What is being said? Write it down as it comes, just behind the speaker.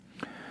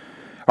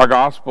Our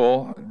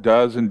gospel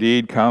does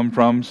indeed come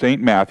from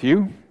St.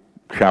 Matthew,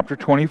 chapter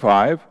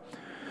 25,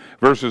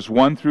 verses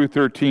 1 through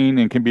 13,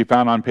 and can be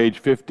found on page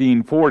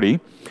 1540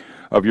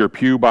 of your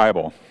Pew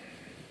Bible.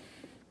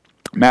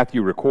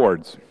 Matthew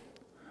records,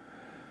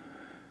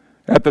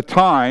 "At the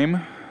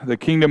time, the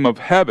kingdom of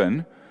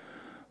heaven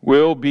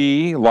will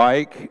be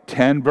like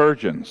 10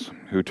 virgins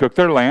who took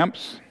their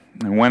lamps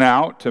and went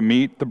out to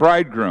meet the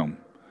bridegroom.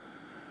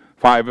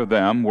 5 of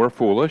them were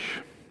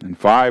foolish, and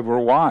 5 were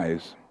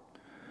wise.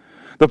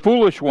 The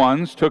foolish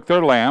ones took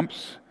their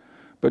lamps,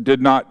 but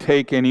did not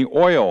take any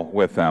oil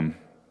with them.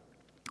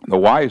 The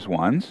wise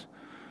ones,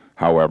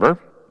 however,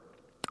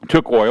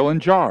 took oil in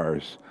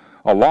jars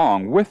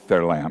along with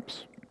their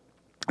lamps.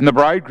 And the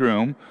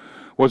bridegroom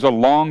was a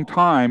long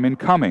time in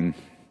coming,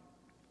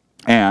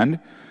 and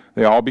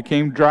they all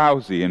became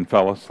drowsy and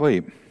fell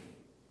asleep.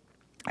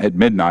 At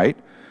midnight,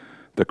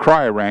 the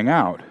cry rang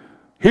out,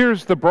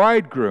 'Here's the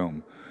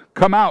bridegroom!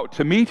 Come out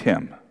to meet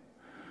him!'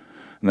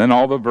 And then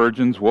all the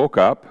virgins woke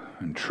up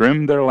and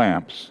trimmed their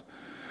lamps.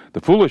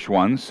 The foolish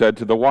ones said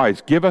to the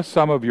wise, 'Give us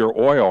some of your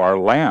oil, our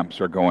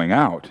lamps are going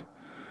out.'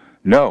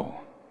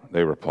 'No,'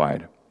 they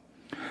replied,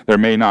 'there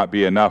may not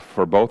be enough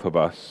for both of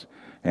us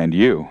and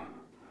you.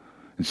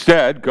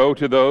 Instead, go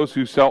to those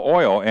who sell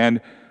oil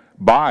and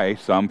buy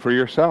some for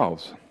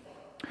yourselves.'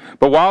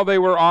 But while they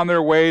were on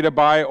their way to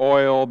buy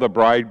oil, the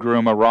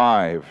bridegroom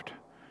arrived.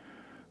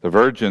 The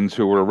virgins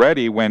who were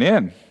ready went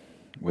in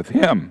with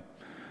him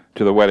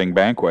to the wedding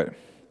banquet,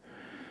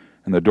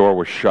 and the door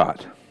was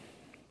shut.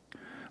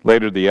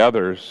 Later the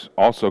others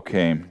also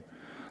came.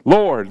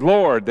 'Lord,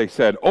 Lord,' they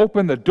said,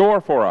 'open the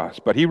door for us.'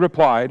 But he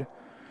replied,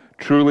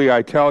 'Truly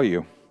I tell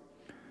you,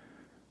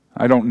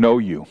 I don't know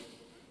you.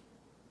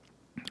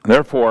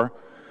 Therefore,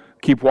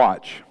 keep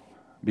watch,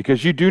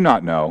 because you do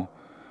not know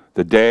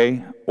the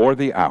day or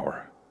the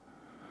hour.'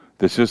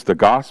 This is the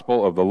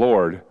gospel of the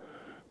Lord.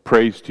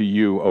 Praise to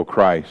you, O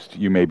Christ."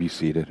 You may be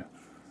seated.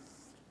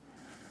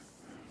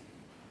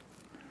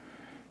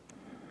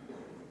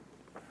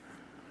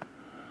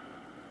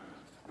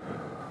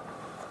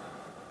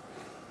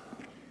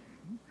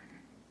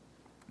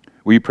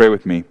 Will you pray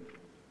with me?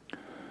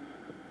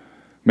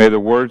 May the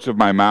words of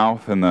my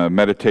mouth and the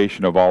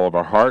meditation of all of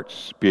our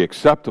hearts be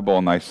acceptable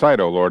in thy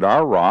sight, O Lord,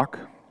 our rock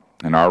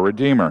and our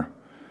Redeemer.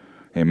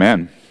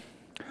 Amen.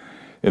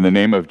 In the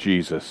name of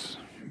Jesus,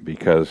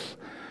 because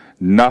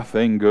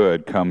nothing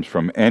good comes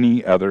from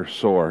any other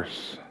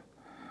source.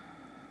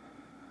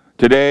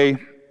 Today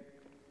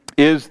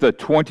is the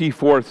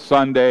 24th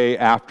Sunday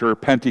after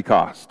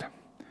Pentecost,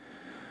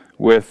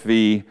 with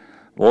the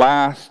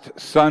last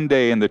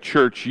Sunday in the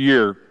church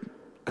year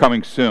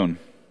coming soon.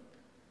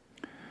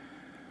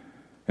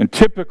 And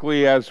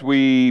typically, as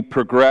we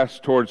progress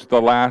towards the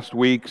last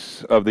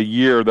weeks of the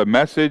year, the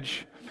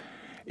message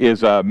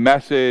is a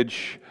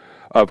message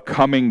of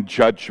coming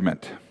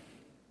judgment.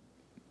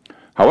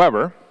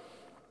 However,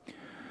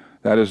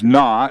 that is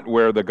not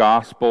where the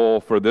gospel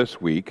for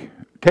this week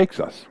takes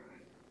us.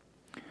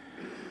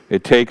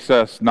 It takes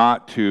us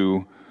not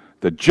to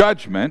the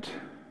judgment,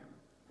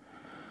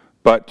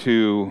 but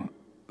to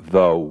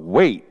the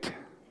wait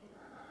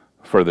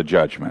for the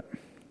judgment,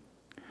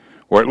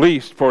 or at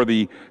least for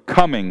the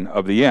coming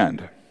of the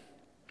end.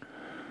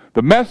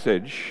 The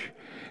message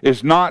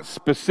is not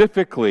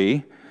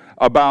specifically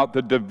about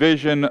the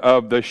division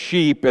of the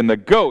sheep and the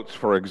goats,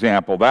 for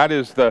example. That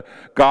is the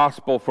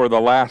gospel for the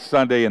last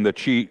Sunday in the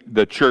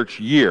church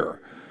year.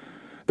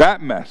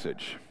 That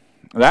message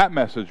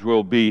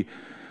will be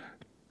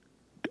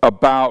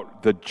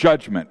about the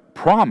judgment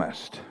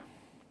promised.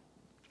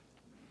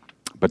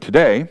 But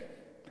today,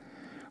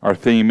 our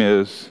theme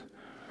is,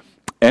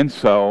 "And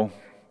so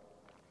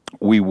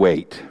we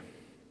wait."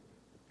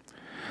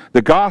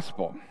 This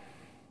gospel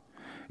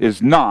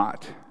is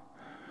not,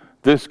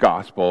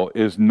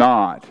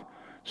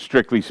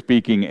 strictly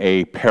speaking,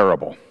 a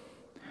parable.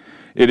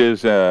 It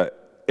is an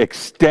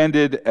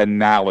extended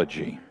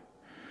analogy.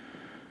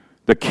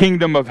 The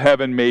kingdom of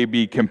heaven may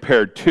be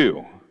compared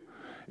to,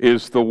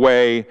 is the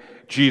way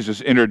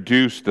Jesus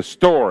introduced the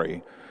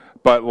story.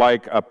 But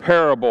like a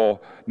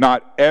parable,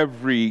 not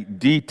every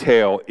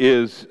detail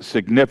is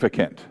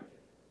significant.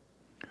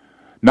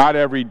 Not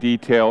every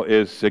detail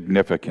is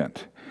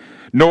significant,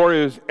 nor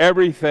is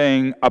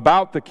everything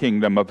about the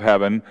kingdom of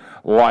heaven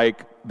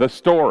like the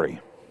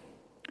story.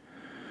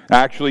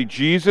 Actually,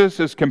 Jesus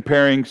is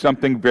comparing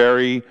something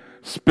very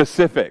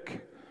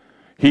specific.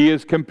 He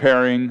is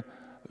comparing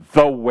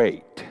the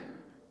wait.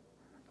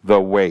 The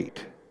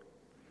wait.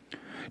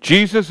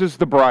 Jesus is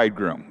the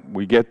bridegroom.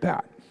 We get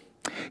that.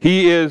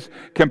 He is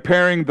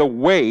comparing the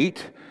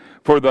wait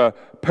for the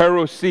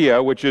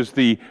parousia, which is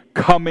the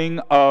coming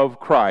of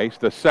Christ,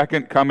 the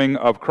second coming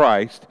of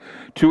Christ,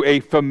 to a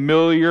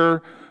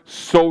familiar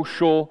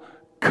social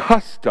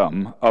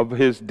custom of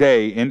his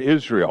day in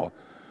Israel.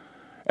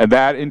 And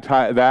there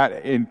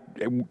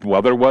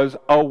was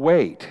a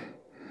wait.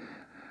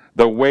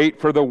 The wait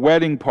for the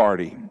wedding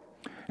party,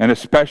 and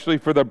especially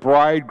for the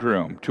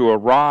bridegroom to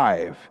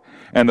arrive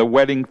and the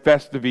wedding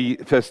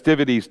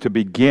festivities to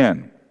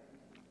begin.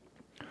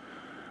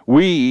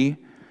 We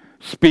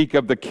speak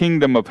of the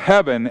kingdom of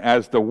heaven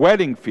as the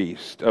wedding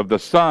feast of the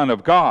Son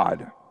of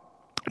God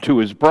to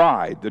his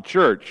bride, the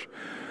church.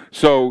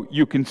 So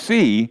you can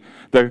see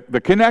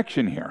the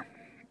connection here.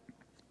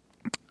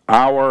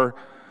 Our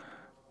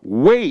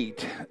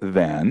wait,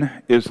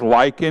 then, is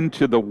likened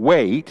to the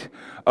wait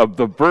of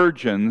the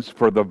virgins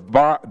for the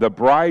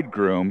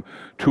bridegroom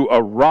to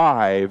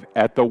arrive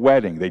at the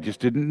wedding. They just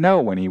didn't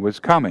know when he was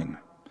coming,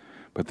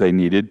 but they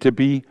needed to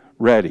be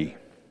ready.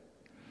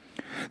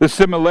 The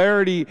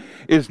similarity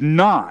is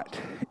not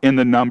in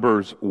the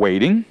numbers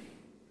waiting,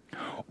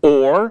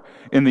 or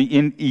in the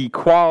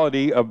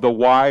inequality of the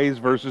wise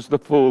versus the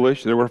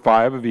foolish. There were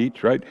 5 of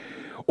each, right?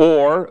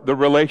 Or the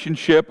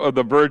relationship of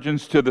the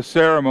virgins to the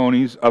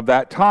ceremonies of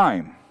that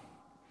time.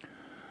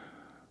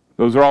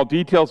 Those are all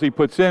details he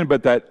puts in,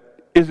 but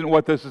that isn't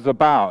what this is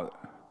about.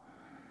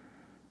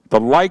 The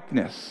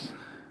likeness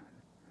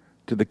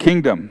to the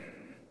kingdom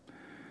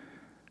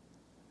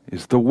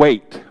is the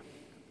wait.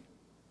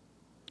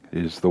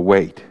 It is the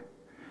wait.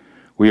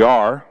 We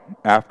are,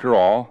 after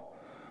all,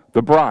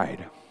 the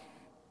bride.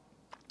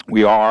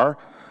 We are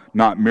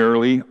not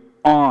merely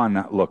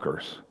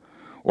onlookers,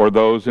 or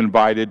those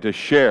invited to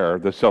share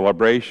the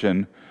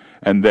celebration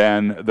and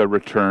then the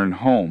return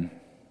home.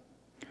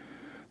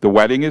 The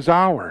wedding is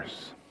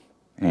ours,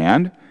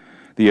 and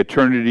the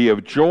eternity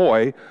of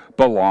joy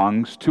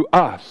belongs to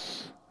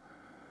us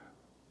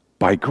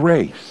by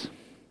grace.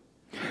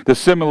 The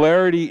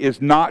similarity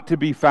is not to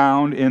be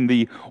found in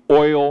the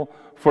oil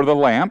for the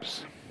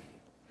lamps,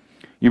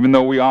 even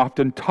though we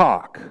often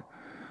talk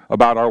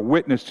about our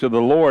witness to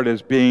the Lord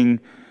as being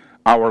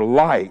our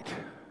light,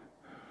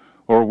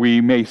 or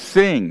we may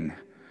sing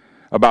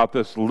about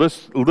this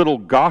little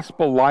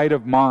gospel light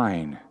of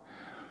mine.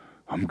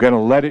 I'm going to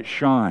let it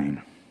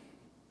shine.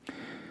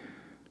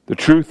 The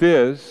truth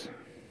is,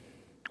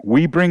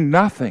 we bring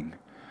nothing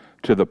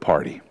to the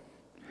party.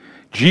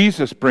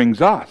 Jesus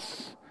brings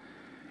us,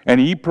 and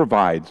he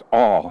provides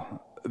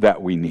all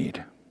that we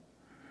need.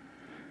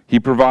 He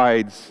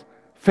provides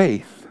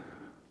faith,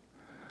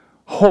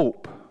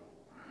 hope,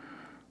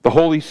 the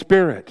Holy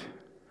Spirit,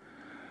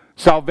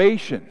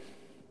 salvation,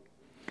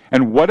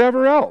 and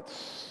whatever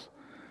else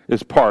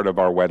is part of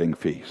our wedding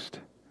feast.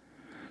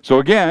 So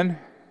again,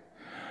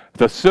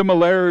 the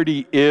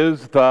similarity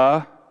is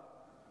the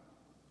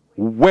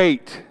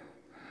wait.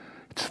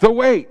 It's the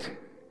wait.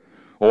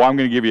 Oh, I'm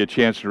going to give you a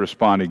chance to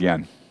respond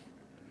again.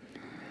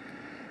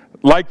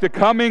 Like the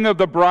coming of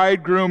the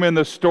bridegroom in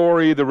the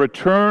story, the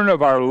return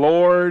of our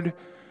Lord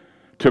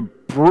to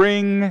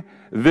bring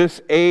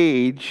this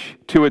age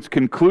to its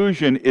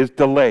conclusion is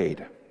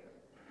delayed.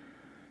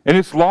 And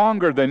it's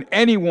longer than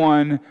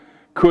anyone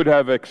could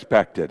have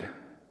expected.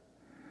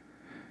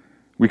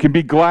 We can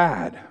be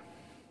glad.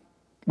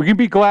 We can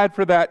be glad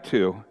for that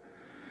too.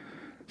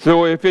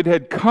 So if it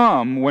had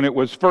come when it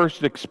was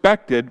first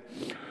expected,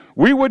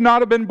 we would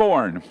not have been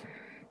born.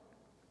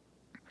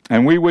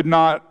 And we would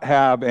not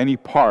have any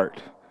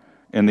part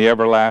in the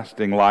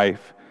everlasting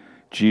life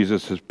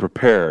Jesus has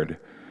prepared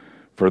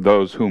for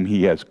those whom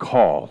he has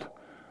called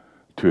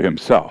to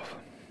himself.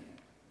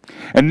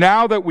 And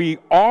now that we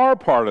are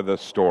part of the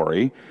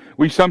story,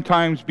 we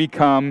sometimes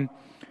become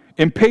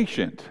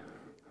impatient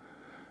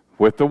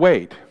with the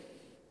wait.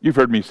 You've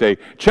heard me say,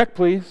 check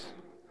please.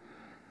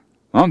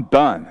 I'm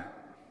done.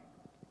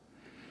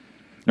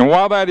 And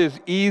while that is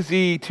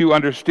easy to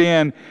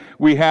understand,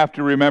 we have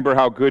to remember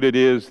how good it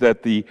is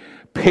that the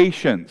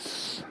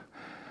patience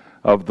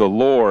of the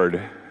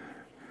Lord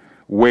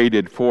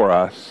waited for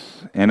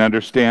us, and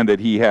understand that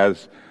he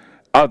has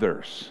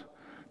others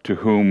to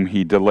whom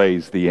he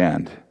delays the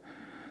end,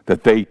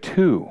 that they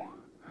too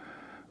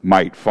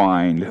might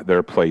find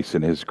their place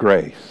in his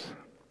grace.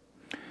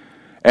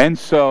 And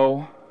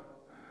so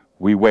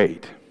we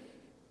wait.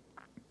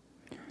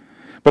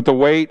 But the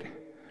wait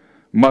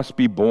must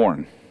be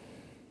borne.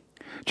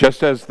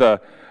 Just as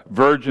the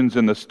virgins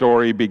in the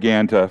story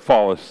began to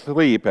fall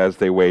asleep as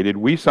they waited,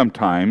 we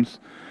sometimes,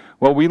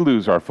 we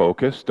lose our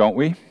focus, don't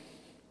we?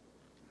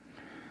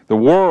 The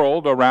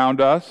world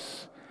around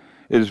us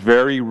is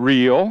very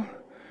real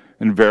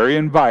and very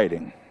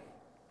inviting.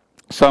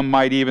 Some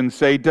might even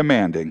say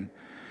demanding.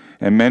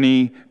 And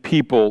many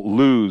people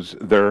lose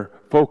their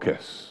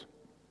focus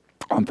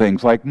on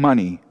things like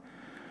money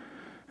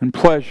and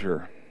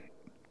pleasure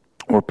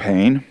or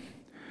pain,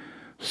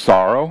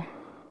 sorrow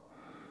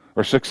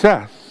or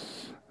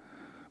success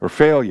or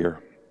failure,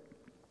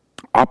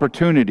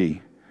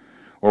 opportunity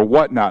or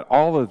whatnot.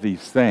 All of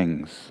these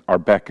things are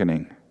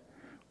beckoning.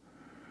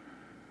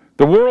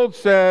 The world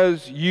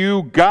says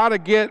you gotta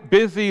get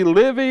busy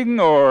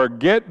living or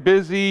get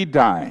busy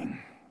dying.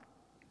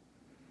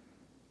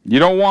 You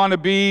don't want to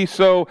be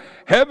so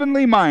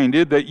heavenly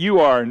minded that you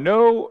are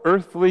no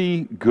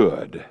earthly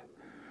good.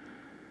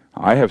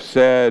 I have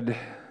said,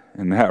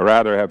 and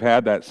rather have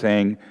had that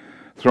saying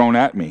thrown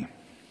at me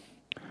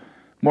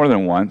more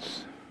than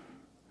once.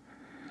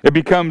 It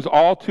becomes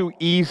all too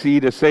easy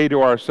to say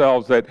to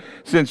ourselves that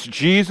since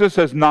Jesus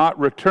has not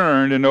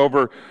returned in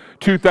over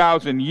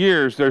 2,000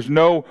 years, there's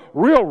no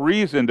real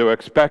reason to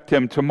expect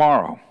him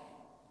tomorrow.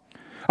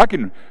 I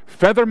can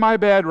feather my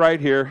bed right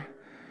here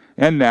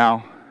and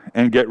now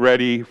and get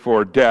ready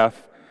for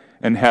death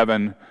and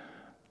heaven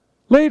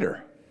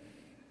later.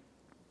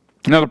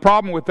 Now, the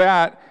problem with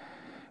that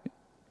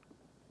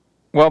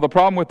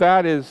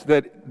is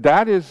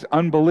that is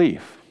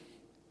unbelief.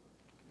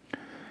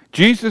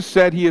 Jesus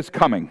said he is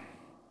coming.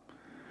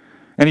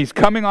 And he's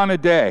coming on a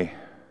day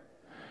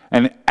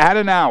and at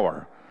an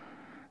hour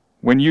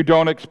when you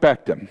don't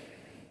expect him.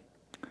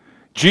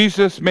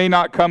 Jesus may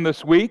not come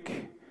this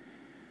week,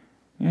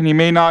 and he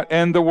may not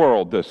end the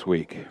world this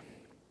week.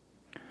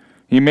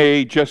 He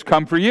may just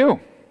come for you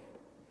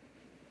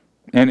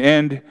and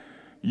end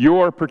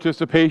your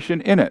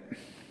participation in it.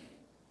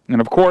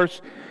 And of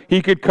course,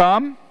 he could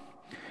come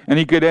and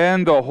he could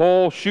end the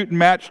whole shooting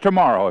match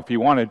tomorrow if he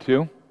wanted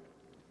to.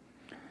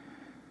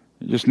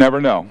 You just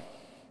never know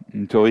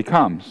until he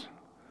comes.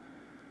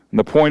 And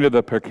the point of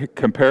the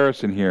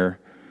comparison here,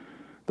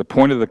 the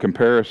point of the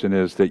comparison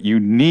is that you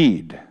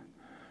need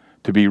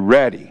to be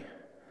ready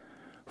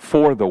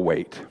for the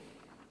wait.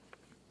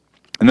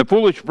 And the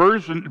foolish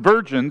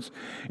virgins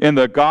in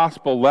the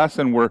gospel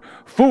lesson were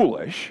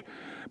foolish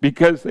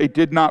because they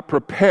did not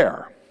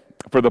prepare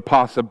for the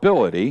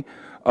possibility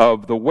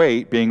of the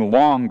wait being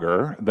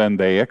longer than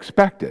they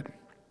expected.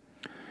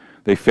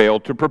 They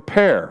failed to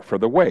prepare for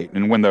the wait.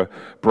 And when the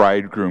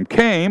bridegroom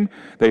came,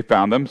 they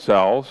found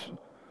themselves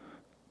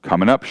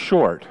coming up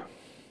short.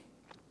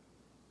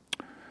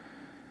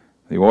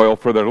 The oil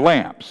for their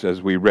lamps,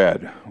 as we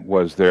read,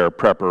 was their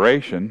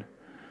preparation.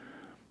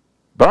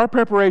 But our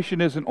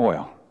preparation isn't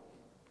oil.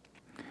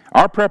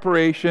 Our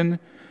preparation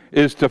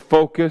is to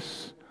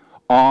focus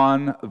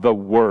on the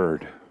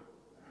Word.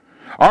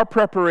 Our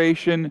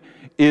preparation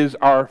is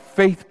our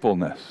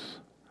faithfulness.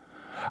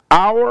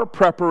 Our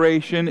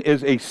preparation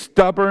is a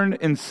stubborn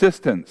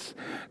insistence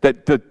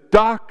that the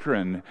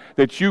doctrine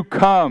that you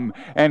come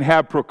and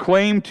have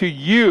proclaimed to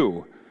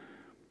you,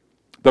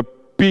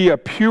 be a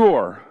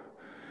pure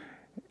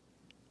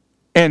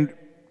and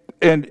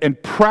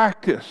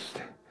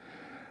practiced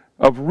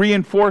of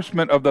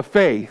reinforcement of the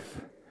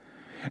faith,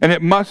 and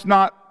it must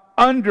not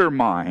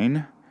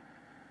undermine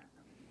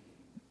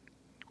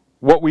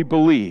what we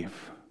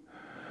believe.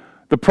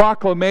 The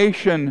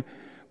proclamation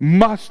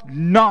must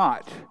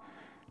not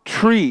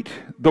treat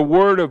the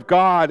Word of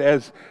God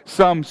as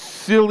some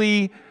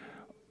silly,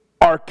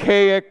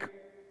 archaic,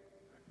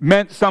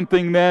 meant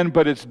something then,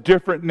 but it's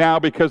different now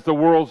because the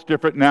world's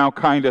different now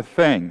kind of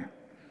thing.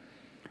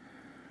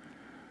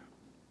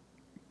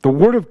 The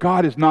Word of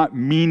God is not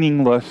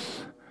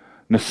meaningless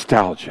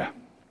nostalgia.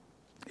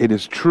 It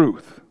is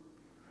truth.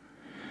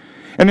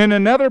 And in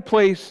another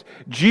place,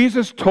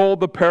 Jesus told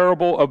the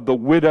parable of the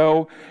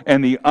widow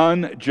and the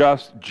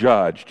unjust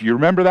judge. Do you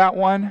remember that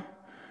one?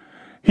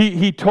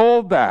 He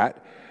told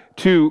that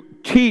to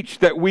teach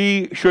that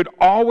we should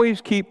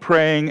always keep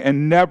praying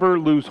and never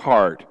lose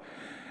heart.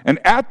 And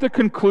at the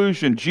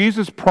conclusion,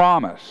 Jesus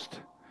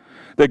promised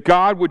that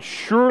God would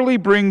surely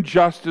bring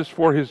justice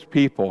for his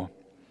people.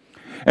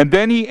 And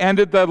then he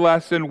ended the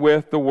lesson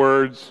with the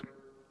words,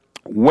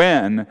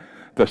 "When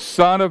the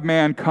Son of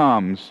Man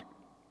comes,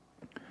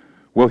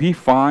 will he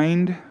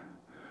find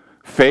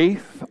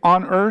faith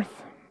on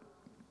earth?"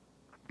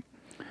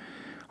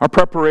 Our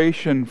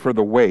preparation for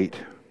the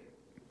wait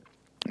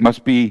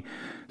must be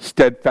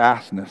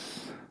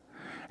steadfastness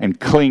and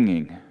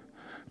clinging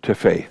to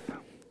faith.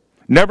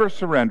 Never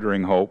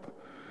surrendering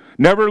hope,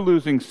 never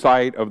losing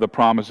sight of the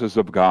promises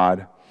of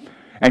God,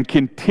 and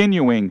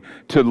continuing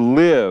to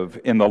live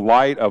in the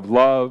light of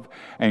love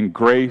and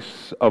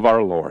grace of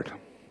our Lord.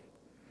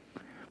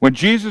 When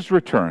Jesus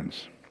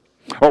returns,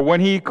 or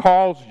when he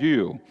calls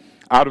you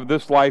out of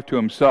this life to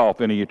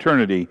himself in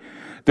eternity,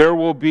 there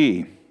will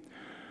be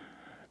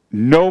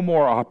no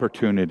more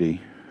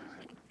opportunity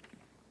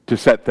to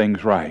set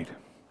things right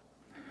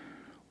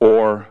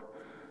or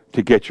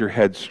to get your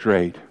head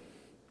straight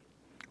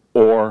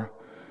or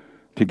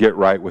to get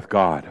right with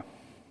God,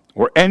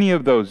 or any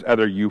of those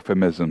other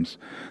euphemisms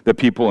that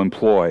people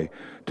employ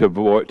to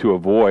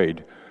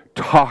avoid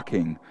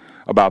talking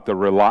about the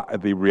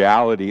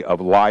reality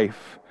of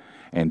life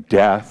and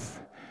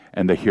death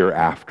and the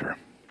hereafter.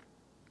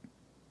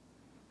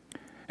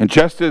 And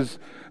just as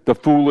the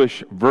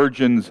foolish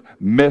virgins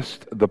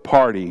missed the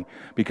party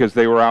because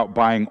they were out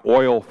buying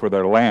oil for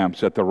their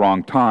lamps at the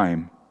wrong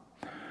time,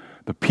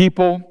 the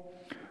people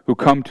who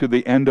come to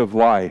the end of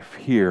life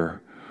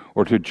here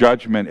or to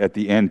judgment at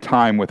the end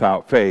time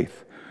without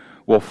faith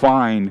will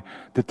find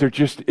that there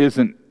just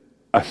isn't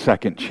a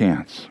second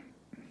chance.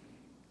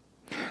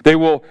 They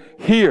will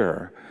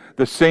hear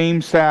the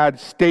same sad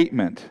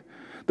statement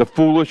the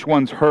foolish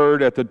ones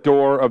heard at the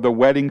door of the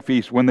wedding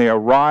feast when they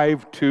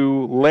arrived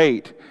too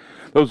late.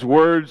 Those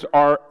words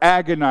are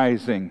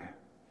agonizing.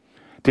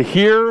 To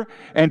hear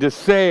and to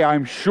say,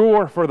 "I'm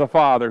sure for the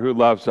Father who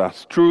loves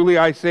us. Truly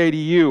I say to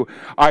you,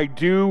 I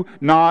do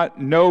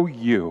not know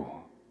you."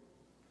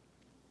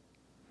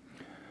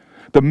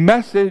 The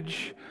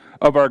message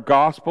of our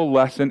gospel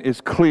lesson is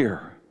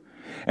clear,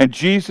 and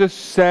Jesus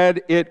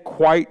said it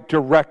quite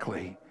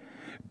directly.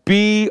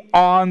 Be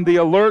on the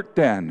alert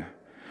then,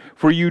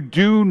 for you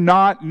do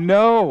not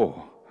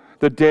know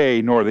the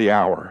day nor the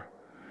hour.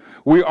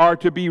 We are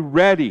to be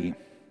ready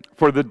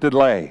for the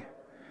delay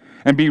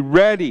and be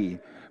ready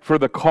for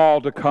the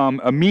call to come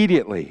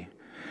immediately,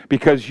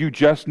 because you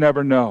just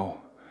never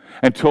know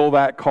until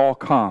that call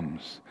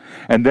comes,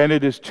 and then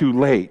it is too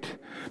late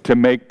to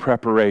make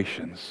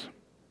preparations.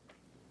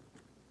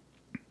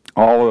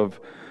 All of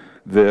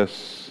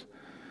this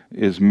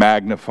is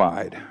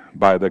magnified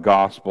by the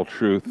gospel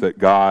truth that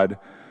God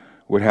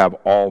would have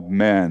all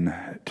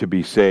men to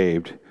be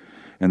saved,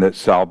 and that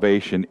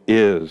salvation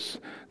is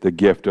the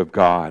gift of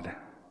God.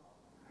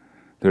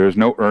 There is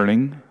no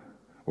earning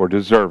or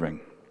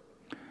deserving,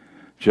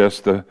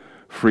 just the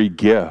free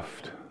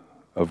gift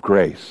of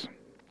grace.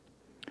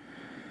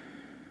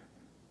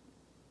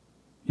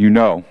 You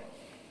know,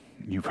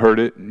 you've heard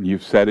it and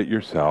you've said it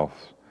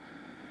yourself.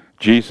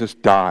 Jesus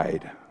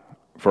died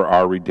for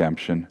our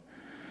redemption,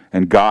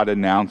 and God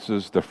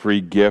announces the free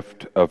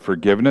gift of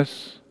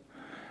forgiveness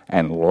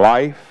and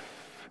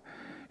life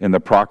in the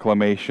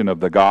proclamation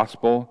of the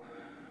gospel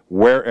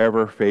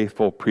wherever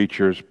faithful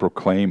preachers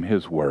proclaim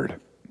his word.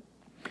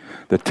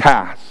 The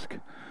task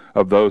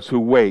of those who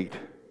wait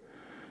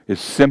is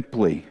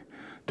simply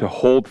to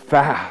hold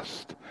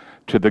fast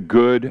to the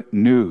good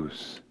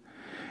news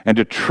and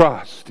to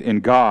trust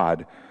in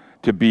God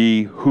to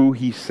be who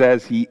he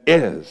says he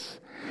is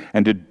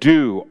and to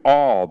do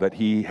all that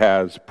he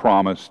has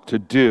promised to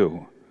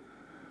do.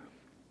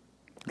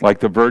 Like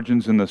the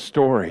virgins in the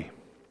story,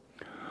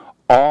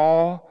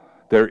 all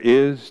there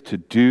is to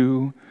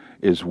do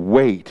is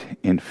wait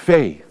in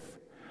faith,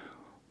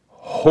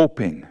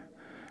 hoping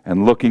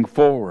and looking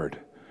forward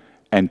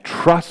and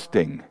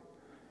trusting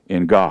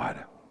in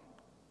God.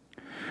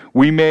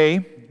 We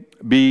may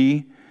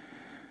be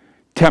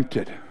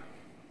tempted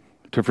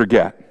to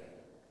forget.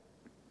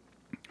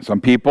 Some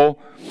people,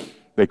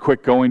 they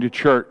quit going to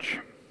church.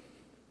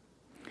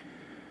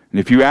 And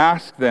if you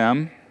ask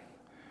them,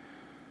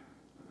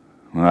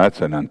 well,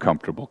 that's an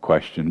uncomfortable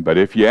question, but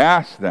if you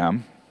ask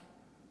them,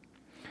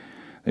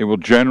 they will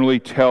generally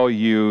tell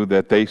you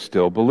that they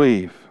still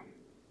believe.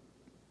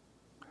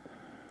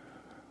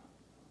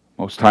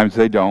 Most times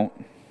they don't,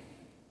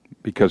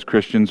 because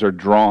Christians are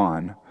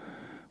drawn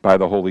by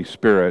the Holy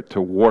Spirit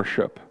to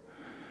worship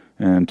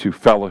and to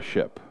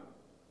fellowship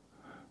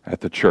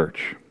at the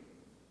church.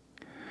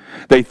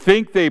 They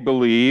think they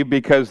believe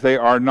because they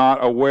are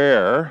not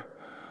aware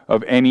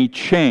of any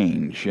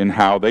change in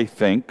how they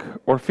think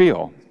or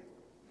feel.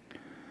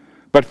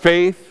 But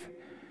faith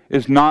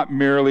is not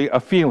merely a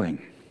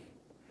feeling.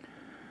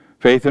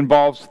 Faith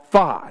involves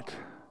thought,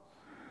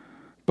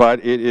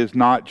 but it is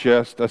not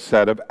just a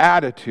set of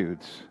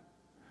attitudes.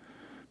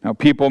 Now,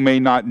 people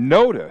may not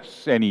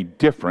notice any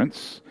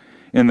difference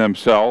in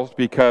themselves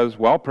because,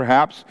 well,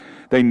 perhaps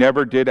they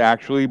never did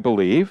actually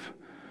believe,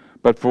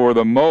 but for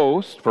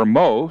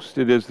most,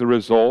 it is the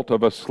result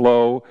of a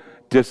slow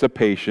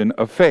dissipation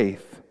of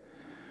faith,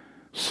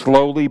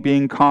 slowly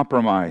being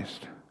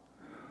compromised,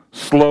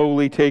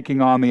 slowly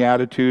taking on the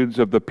attitudes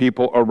of the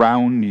people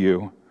around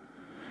you.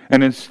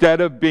 And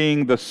instead of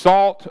being the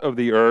salt of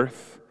the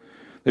earth,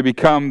 they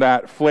become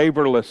that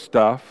flavorless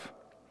stuff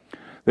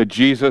that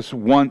Jesus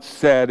once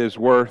said is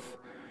worth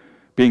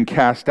being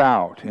cast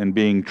out and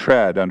being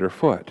tread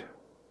underfoot.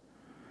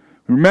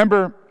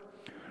 Remember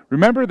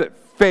that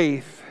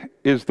faith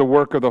is the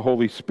work of the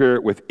Holy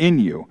Spirit within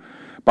you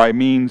by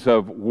means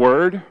of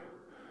word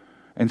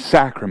and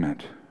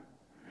sacrament.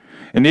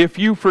 And if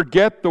you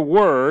forget the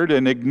word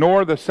and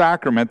ignore the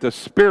sacrament, the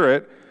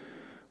Spirit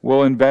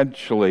will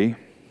eventually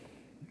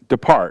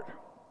depart.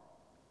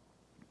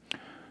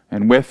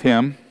 And with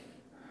him,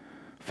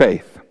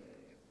 faith.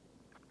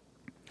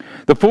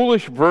 The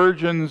foolish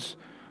virgins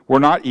were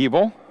not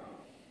evil.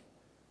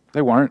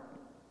 They weren't.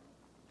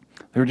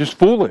 They were just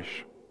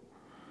foolish.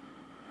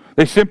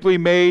 They simply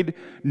made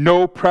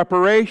no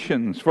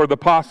preparations for the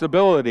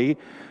possibility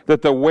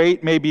that the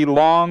wait may be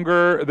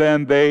longer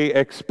than they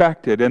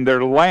expected, and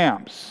their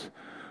lamps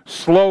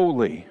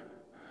slowly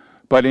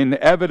but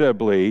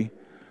inevitably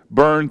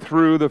burned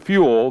through the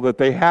fuel that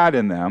they had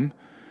in them,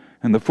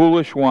 and the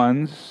foolish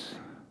ones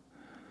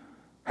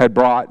had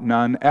brought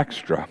none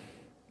extra,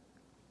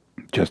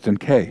 just in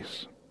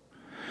case.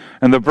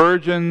 And the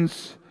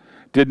virgins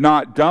did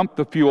not dump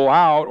the fuel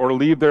out or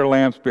leave their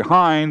lamps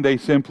behind. They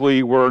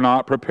simply were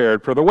not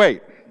prepared for the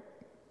wait.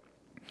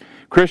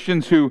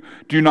 Christians who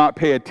do not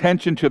pay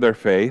attention to their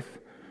faith,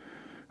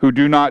 who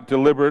do not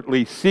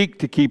deliberately seek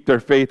to keep their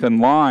faith in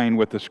line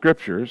with the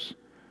Scriptures,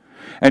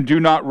 and do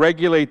not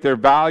regulate their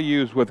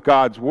values with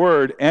God's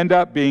Word, end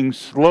up being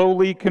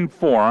slowly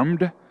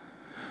conformed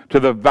to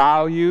the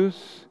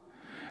values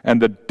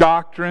and the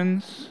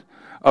doctrines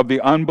of the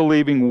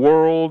unbelieving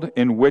world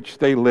in which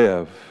they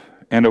live,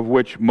 and of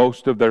which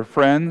most of their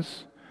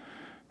friends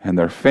and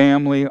their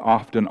family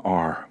often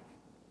are.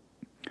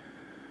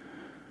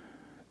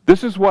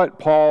 This is what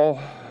Paul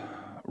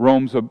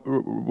warns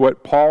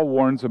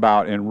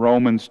about in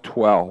Romans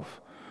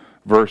 12,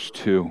 verse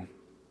 2.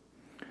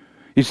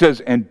 He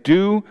says, "And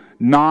do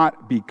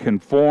not be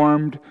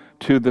conformed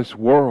to this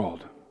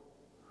world,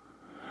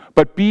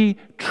 but be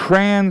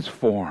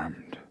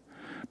transformed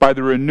by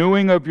the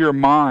renewing of your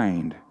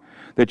mind,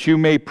 that you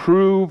may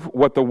prove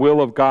what the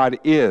will of God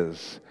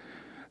is,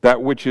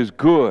 that which is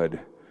good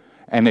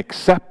and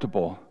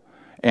acceptable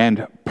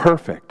and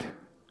perfect.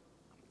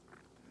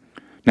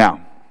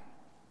 Now,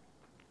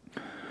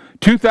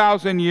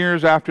 2,000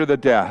 years after the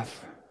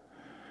death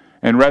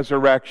and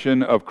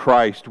resurrection of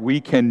Christ, we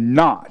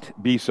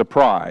cannot be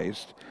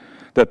surprised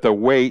that the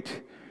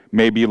wait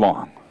may be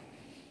long.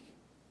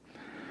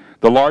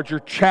 The larger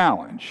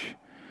challenge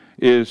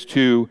is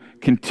to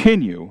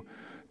continue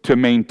to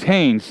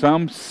maintain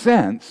some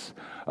sense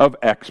of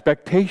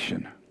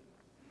expectation.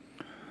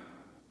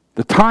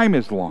 The time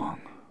is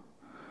long.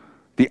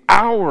 The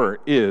hour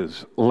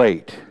is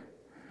late.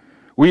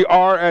 We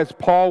are, as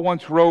Paul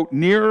once wrote,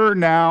 nearer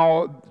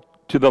now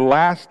to the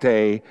last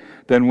day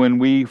than when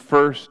we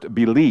first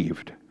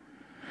believed.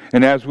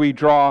 And as we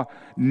draw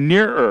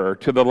nearer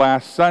to the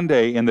last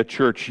Sunday in the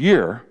church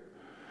year,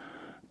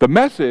 the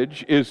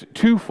message is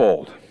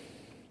twofold.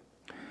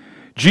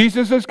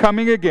 Jesus is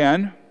coming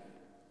again,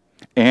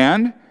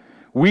 and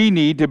we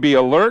need to be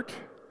alert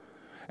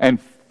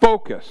and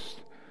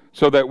focused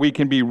so that we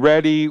can be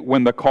ready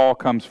when the call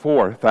comes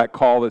forth. That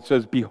call that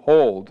says,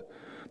 "Behold,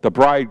 the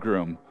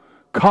bridegroom,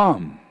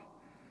 come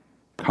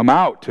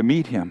out to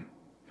meet him."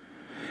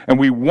 And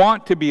we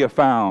want to be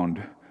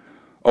found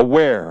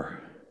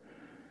aware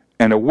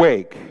and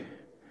awake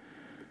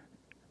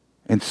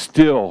and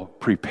still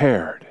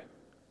prepared.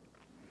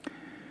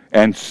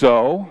 And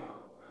so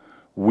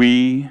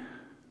we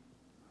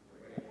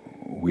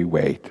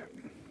wait.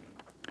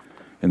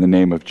 In the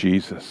name of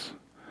Jesus,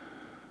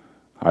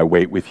 I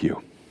wait with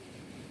you.